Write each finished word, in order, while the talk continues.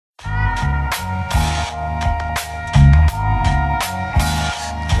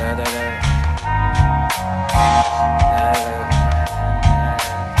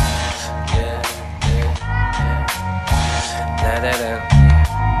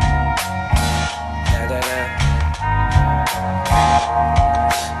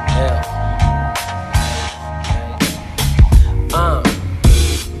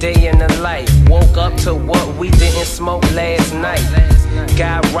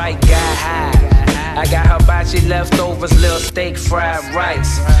got right, got high. I got hibachi leftovers, little steak, fried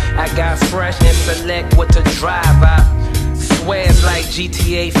rice. I got fresh and select what to drive out. Swear it's like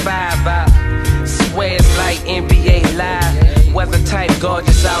GTA 5 out. Swear it's like NBA Live. Weather type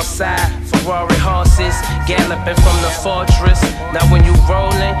gorgeous outside. Ferrari horses galloping from the fortress. Now when you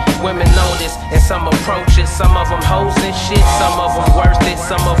rollin', women notice and some approach it. Some of them hoes and shit, some of them worth it.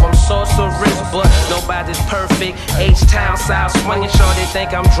 Some of them sorcerers, but nobody's perfect. H-Town South swinging, sure they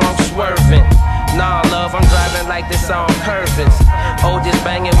think I'm drunk swerving. Nah, love, I'm driving like this on purpose. Oldest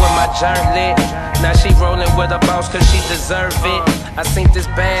banging with my jerk lit. Now she rolling with a boss cause she deserve it. I seen this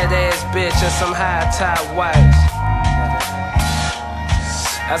badass bitch in some high top whites.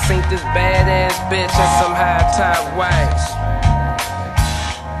 I seen this badass bitch in some high top whites.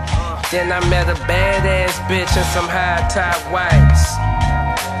 Then I met a badass bitch in some high top whites.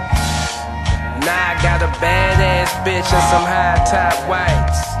 Now I got a badass bitch in some high top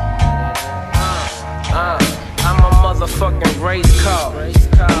whites. I'm a motherfucking race car.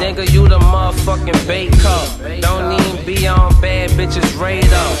 Nigga, you the motherfucking bait car. Don't even be on bad bitches'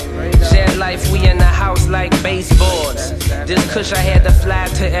 radar. Share life, we in the house like baseboards. This kush I had to fly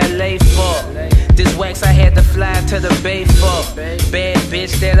to LA for. This wax I had to fly to the Bay for. Bad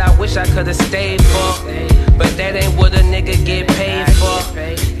bitch that I wish I could've stayed for. But that ain't what a nigga get paid for.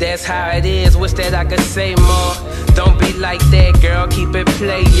 That's how it is, wish that I could say more. Don't be like that, girl, keep it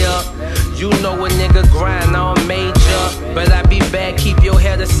player. You know a nigga grind on major. But I be back, keep your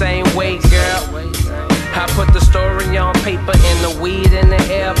hair the same way, girl. I put the story on paper and the weed in the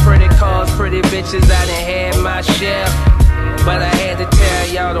air. Pretty cars, pretty bitches, I done had my share. But I had to tell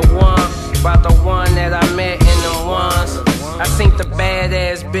y'all the one about the one that I met in the ones. I seen the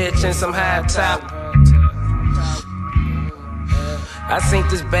badass bitch in some high top. I seen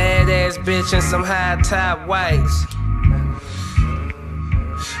this badass bitch in some high top whites.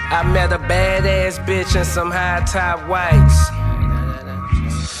 I met a badass bitch in some high top whites.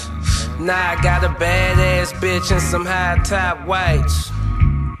 Now I got a badass bitch in some high top whites.